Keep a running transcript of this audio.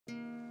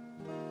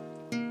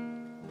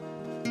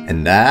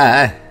And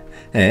I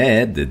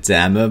had the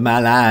time of my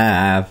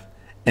life,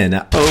 and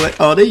I owe it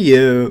all to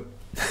you.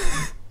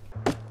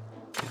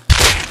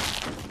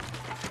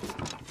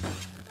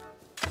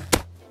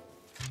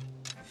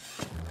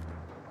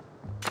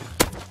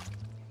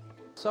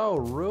 So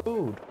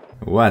rude.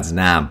 What's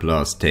 9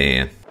 plus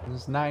 10?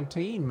 It's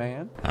 19,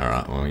 man.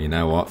 Alright, well, you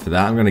know what? For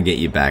that, I'm gonna get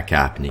you back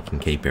up and you can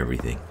keep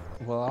everything.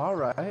 Well,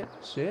 alright.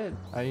 Shit.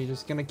 Are you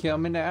just gonna kill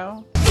me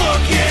now?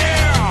 Fuck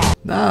yeah!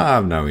 No, I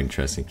have no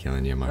interest in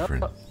killing you, my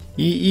friend.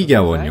 You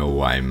go on your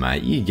way,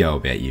 mate. You go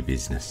about your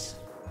business.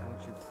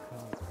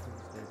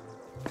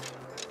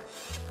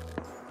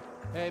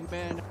 Hey,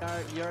 man,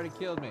 you already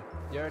killed me.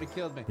 You already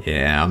killed me.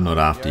 Yeah, I'm not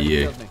after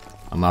you.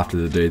 I'm after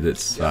the dude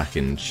that's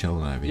fucking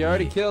chilling over here. You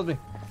already killed me.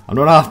 I'm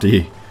not after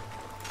you.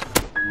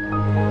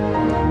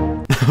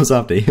 I was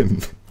after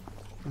him.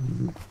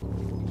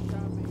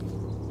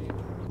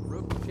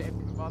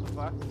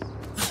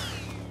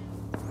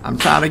 I'm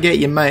trying to get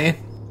you, man.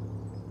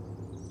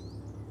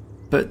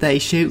 But they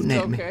shooting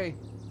at me. Okay.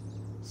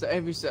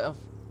 Save yourself.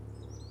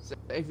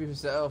 Save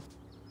yourself.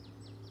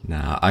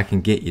 Nah, I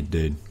can get you,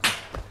 dude.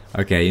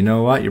 Okay, you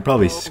know what? You're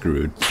probably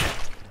screwed.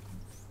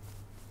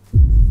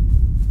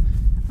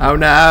 Oh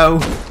no!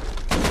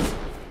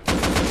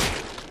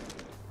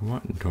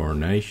 What in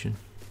tarnation?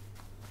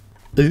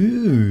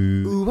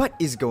 Ooh. What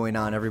is going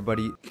on,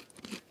 everybody?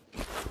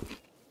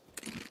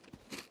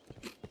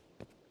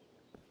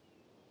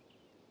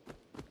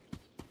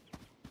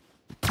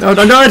 No,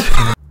 don't do it!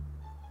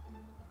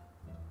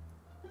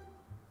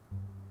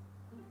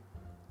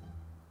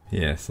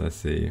 Yes, I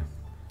see you.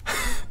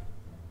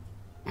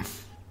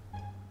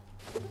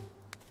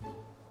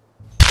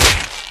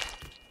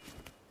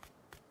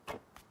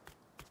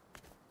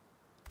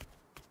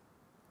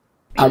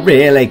 I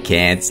really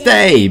can't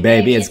stay,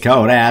 baby, it's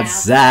cold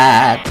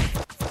outside.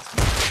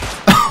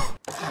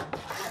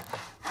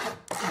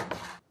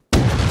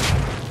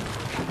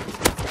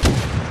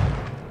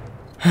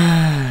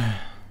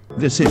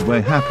 This is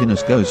where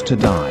happiness goes to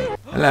die.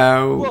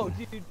 Hello. Whoa,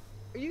 dude,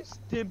 are you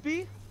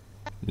Stimpee?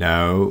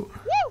 No.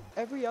 Woo!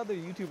 Every other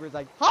YouTuber's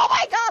like, oh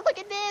my god, look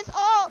at this!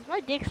 Oh!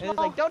 My dick's And small. it's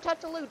like, don't touch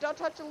the loot, don't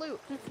touch the loot.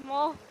 It's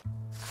small.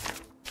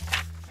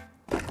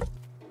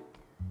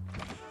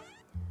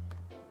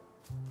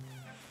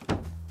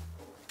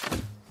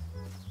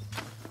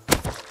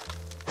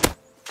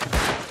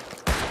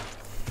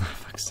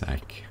 Fuck's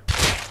sake.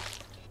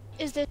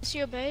 Is this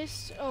your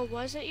base? Or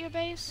was it your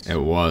base?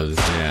 It was,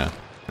 yeah.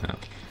 Oh.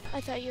 I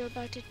thought you were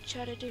about to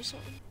try to do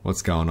something.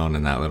 What's going on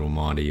in that little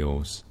mind of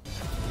yours?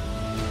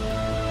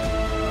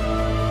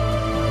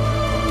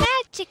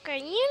 Magical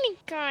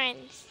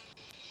unicorns!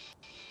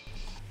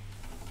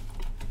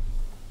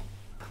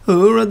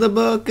 Who wrote the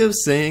book of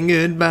saying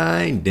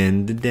goodbye?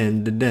 Dun dun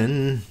dun dun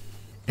dun.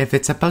 If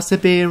it's supposed to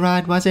be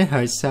right, why's it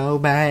hurt so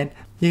bad?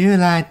 You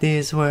light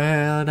this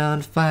world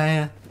on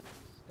fire.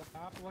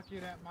 Stop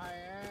looking at my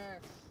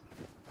ass.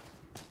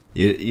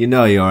 You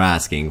know you're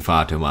asking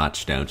far too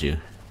much, don't you?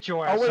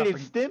 Oh wait,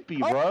 it's Stimpee,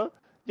 bro.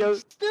 Yo,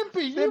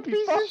 Stimpee, you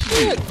piece fuck of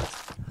shit!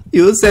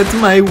 You set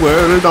my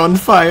world on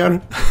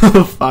fire.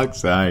 Oh, fuck's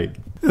sake.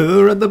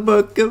 Who wrote the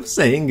book of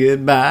saying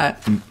goodbye?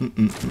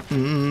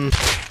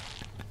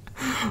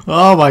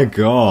 Oh my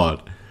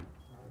god.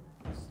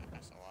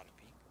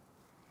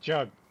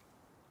 Jug,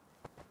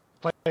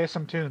 play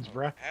some tunes,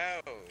 bruh.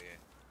 Hell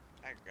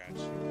yeah, I got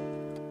you.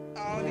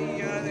 All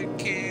the other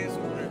kids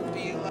wanna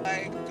be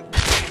like the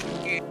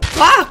kid.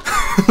 Ah!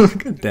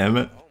 God damn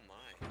it. Oh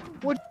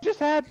my. what just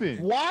happened?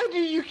 Why do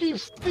you keep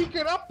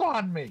sneaking up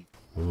on me?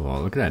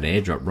 Oh, look at that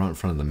airdrop right in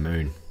front of the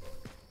moon.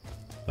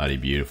 Bloody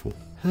beautiful.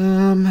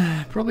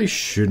 Probably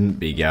shouldn't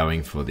be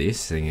going for this,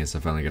 seeing as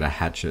I've only got a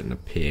hatchet and a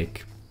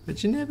pick.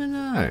 But you never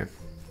know.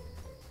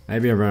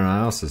 Maybe everyone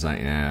else is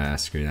like, nah,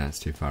 screw that, it's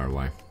too far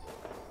away.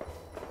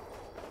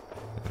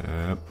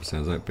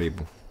 Sounds like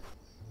people.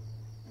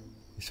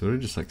 He's sort of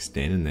just like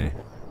standing there.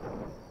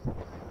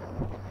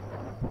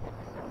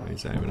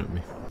 He's aiming at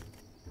me.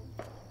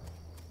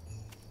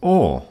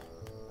 Oh!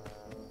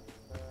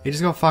 He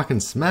just got fucking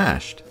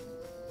smashed.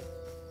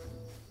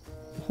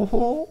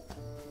 Oh.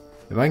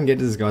 If I can get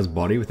to this guy's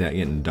body without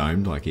getting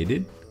domed like he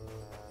did,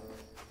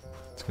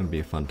 it's gonna be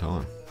a fun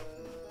time.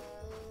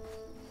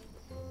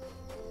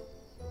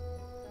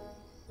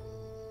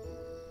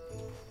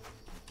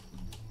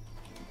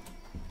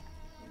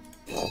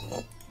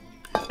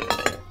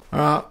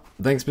 Alright,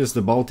 thanks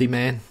Mr. Balti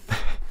man.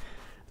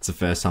 It's the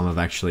first time I've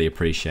actually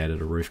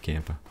appreciated a roof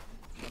camper.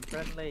 I'm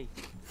friendly.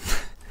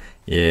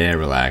 Yeah,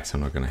 relax,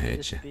 I'm not gonna hurt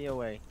Just you. be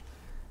away.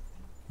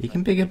 You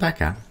can pick it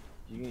back up.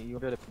 You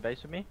want to go to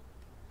base with me?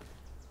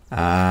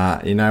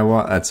 You know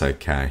what? That's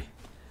okay.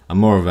 I'm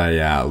more of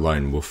a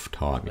lone wolf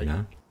type, you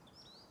know?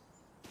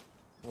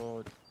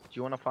 Well, do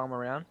you want to farm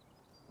around?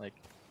 Like,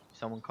 if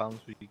someone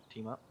comes, we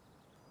team up?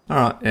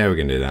 Alright, yeah, we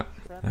can do that.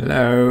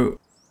 Hello?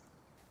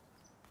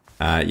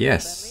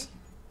 Yes.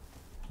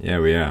 Yeah,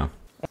 we are.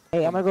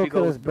 Hey, I'm gonna go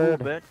kill this bird.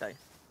 Birthday.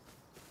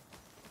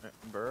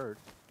 Bird?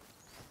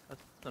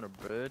 That's not a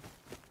bird.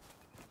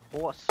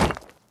 Horse.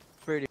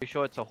 Pretty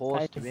sure it's a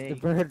horse to me. The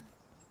bird.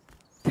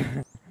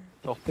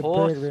 a The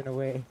horse. bird ran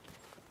away.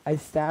 I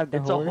stabbed the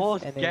It's a horse,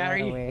 horse, and they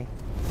Gary. ran away.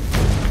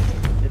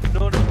 It's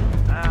not.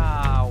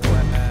 Ah, wow.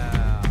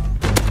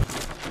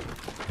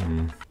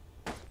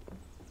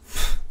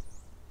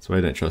 So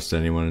I don't trust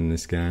anyone in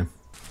this game.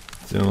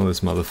 It's all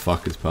this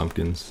motherfucker's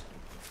pumpkins.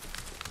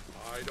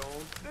 I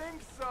don't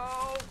think so.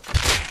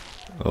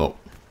 Oh,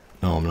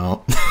 no, I'm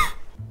not.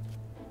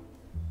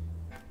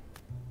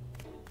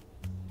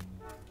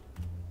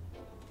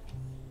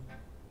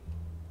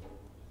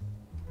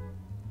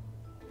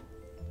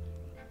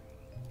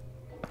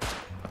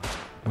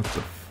 What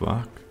the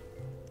fuck?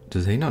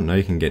 Does he not know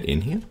you can get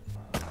in here?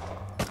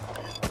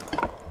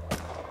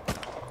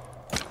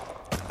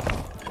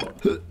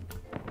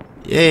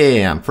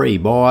 Yeah, I'm free,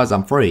 boys.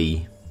 I'm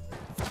free.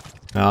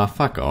 Ah,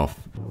 fuck off.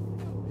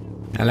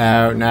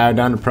 Hello, no,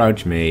 don't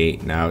approach me.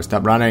 No,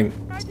 stop running.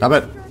 Stop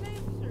it.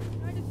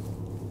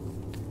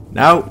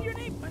 No.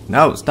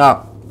 No,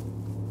 stop.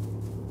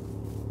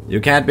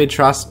 You can't be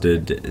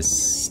trusted.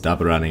 Stop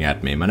running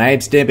at me. My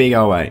name's Stimpee,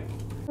 go away.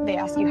 They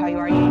ask you how you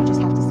are, you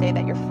just have to say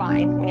that you're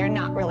fine when you're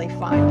not really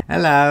fine.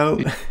 Hello.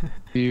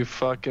 You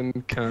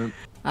fucking cunt.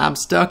 I'm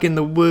stuck in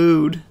the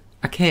wood.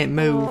 I can't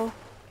move. Oh,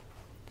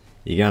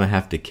 You're gonna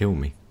have to kill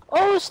me.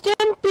 oh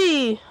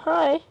Stimpee!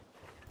 Hi.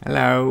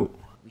 Hello.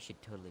 We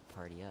should totally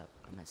party up.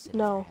 I'm not sitting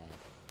No.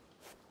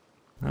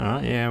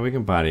 Alright, yeah, we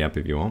can party up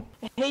if you want.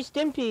 Hey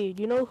Stimpee,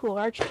 do you know who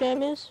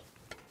Archcam is?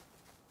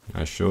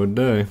 I sure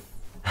do.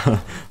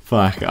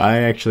 Fuck,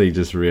 I actually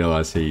just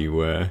realized who you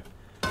were.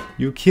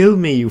 You killed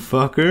me, you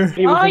fucker.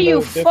 Oh, you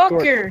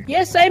fucker!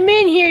 Yes, I'm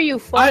in here, you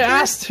fucker! I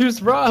asked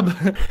who's Rob.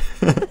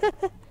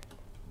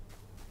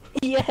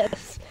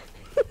 Yes.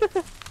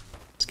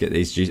 Let's get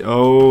these G's.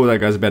 Oh, that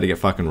guy's about to get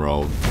fucking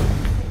rolled.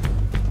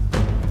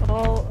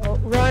 Oh, oh,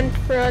 run,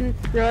 run,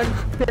 run,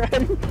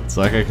 run. It's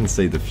like I can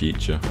see the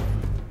future.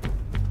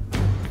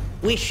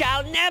 We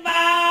shall never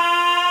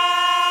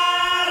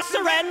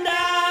surrender.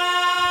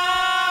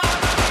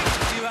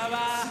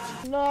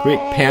 No. Quick,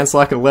 pants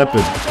like a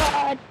leopard.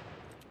 Oh,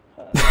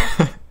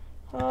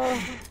 God.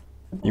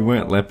 You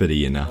weren't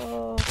leopardy enough.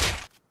 Oh.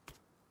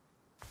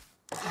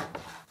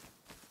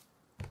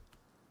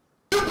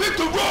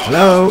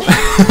 Hello?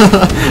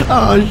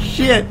 Oh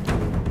shit!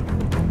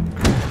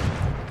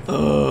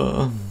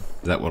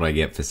 Is that what I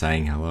get for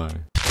saying hello?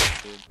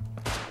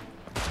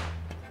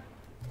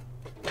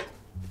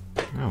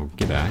 Oh,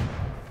 g'day.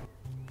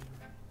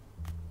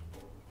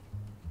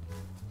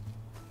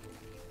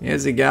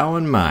 How's it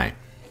going, mate?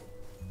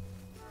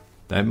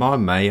 Don't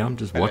mind me, I'm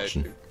just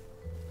watching.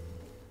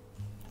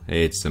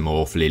 It's some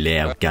awfully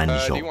loud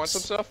gunshots. Do you want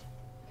some stuff?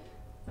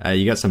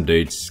 You got some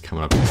dudes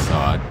coming up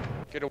inside.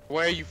 Get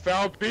away, you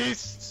foul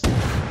beasts!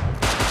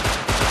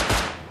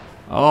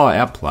 Oh,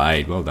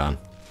 outplayed. Well done.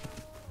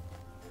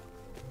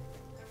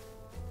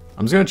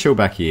 I'm just gonna chill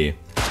back here.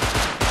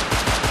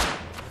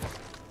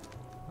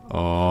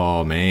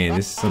 Oh man,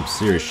 this is some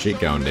serious shit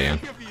going down.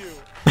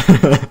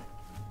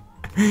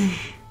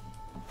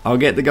 I'll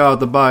get the guy with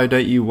the bow,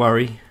 don't you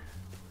worry.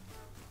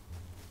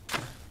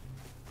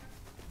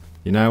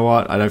 You know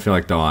what? I don't feel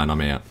like dying, I'm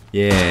out.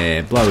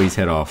 Yeah, blow his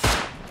head off.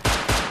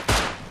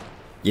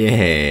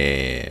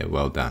 Yeah,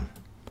 well done.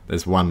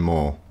 There's one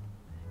more.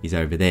 He's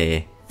over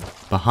there,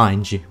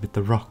 behind you with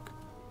the rock.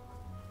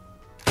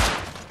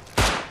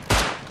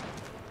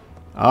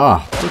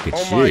 Oh, look at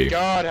you. Oh my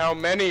god, how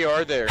many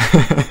are there?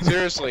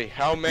 Seriously,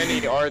 how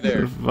many are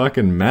there?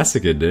 Fucking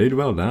massacre, dude.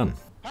 Well done.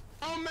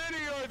 How many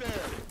are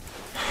there?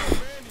 How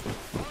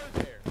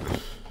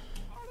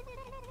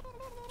many are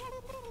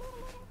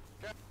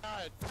there?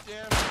 God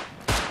damn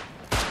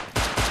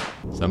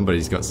it.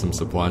 Somebody's got some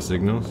supply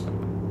signals.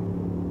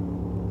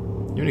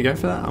 You wanna go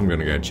for that? I'm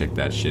gonna go check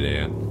that shit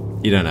out.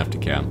 You don't have to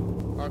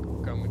come. I'll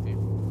come with you.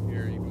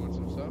 Here, you want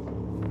some stuff?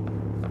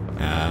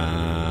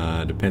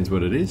 Depends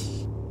what it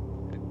is.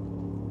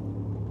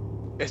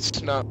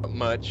 It's not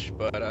much,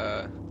 but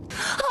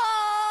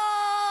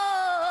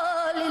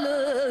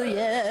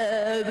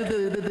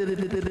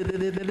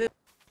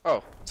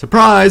oh.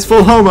 Surprise!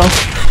 Full homo!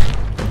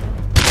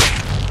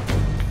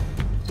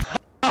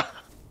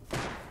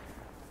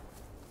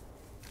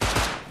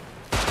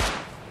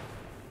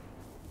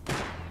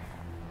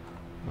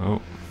 Oh,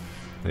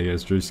 there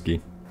goes Drewski.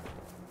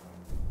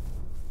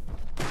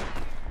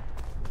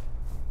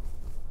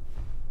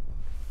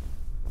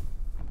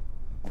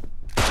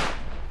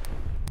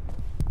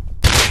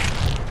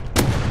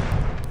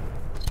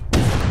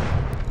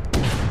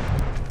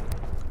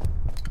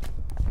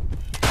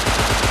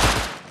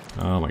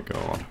 Oh my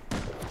god.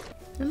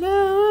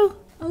 Hello?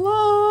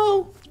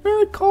 Hello? It's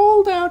very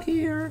cold out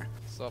here.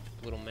 What's up,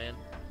 little man?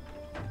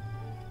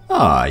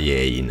 Oh yeah,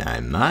 you know,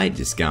 mate,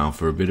 just going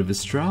for a bit of a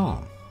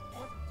stroll.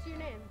 What's your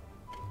name?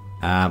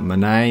 My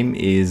name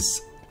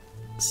is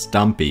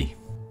Stimpee.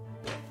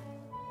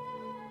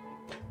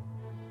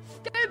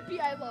 Stimpee,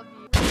 I love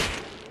you.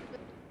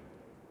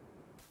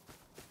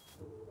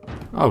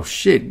 Oh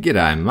shit,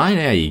 g'day mate,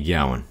 how you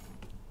going?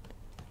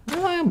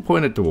 I am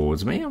pointed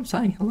towards me, I'm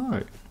saying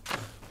hello.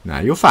 No,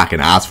 you'll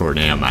fucking ask for it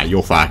now, mate.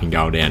 You're fucking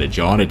going down to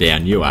China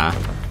down, you are.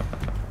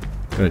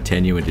 Gonna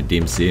turn you into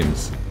dim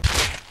sims.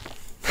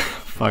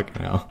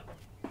 Fucking hell.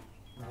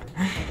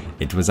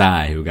 It was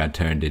I who got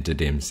turned into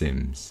dim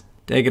sims.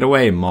 Take it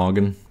away,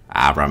 Morgan.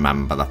 I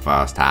remember the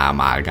first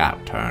time I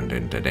got turned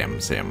into dim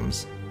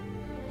sims.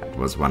 It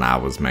was when I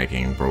was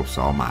making Bruce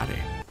Almighty.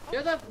 You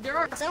have a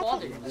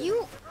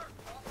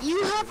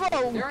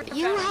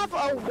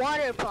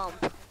water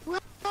pump. You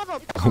have a A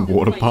pump.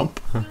 water pump?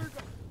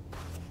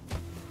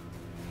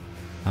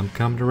 I'm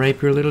come to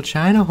rape your little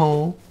China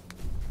hole.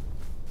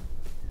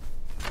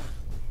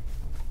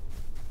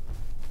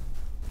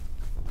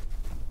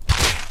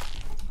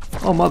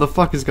 Oh,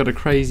 motherfucker's got a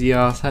crazy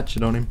ass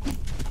hatchet on him.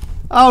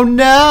 Oh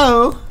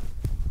no!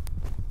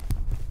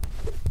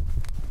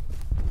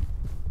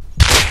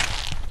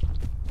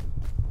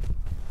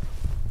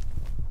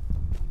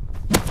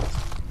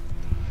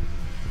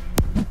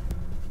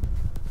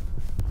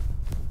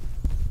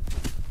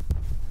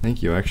 I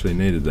think you actually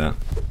needed that.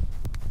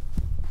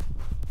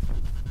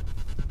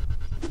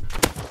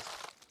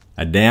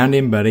 I downed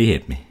him, but he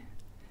hit me.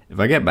 If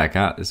I get back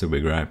up, this will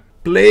be great.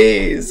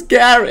 Please,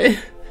 Gary!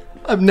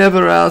 I've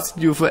never asked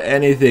you for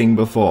anything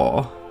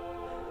before.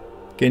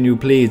 Can you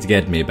please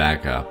get me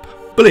back up?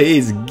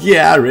 Please,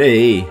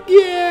 Gary!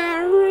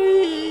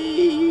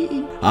 Gary!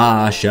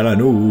 Ah,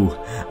 Shalanu!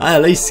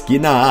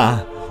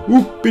 Aliskina!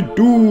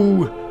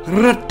 Oopidoo!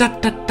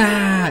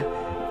 Ratatata!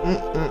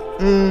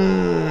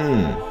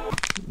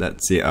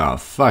 That's it. Oh,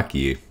 fuck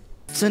you.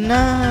 Tonight,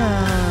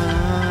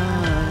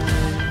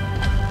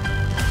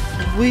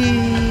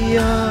 we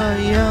are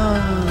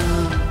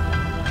young.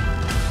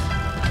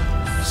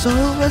 So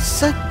let's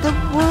set the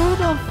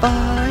world on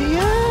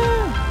fire.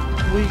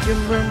 We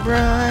can burn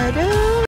brighter.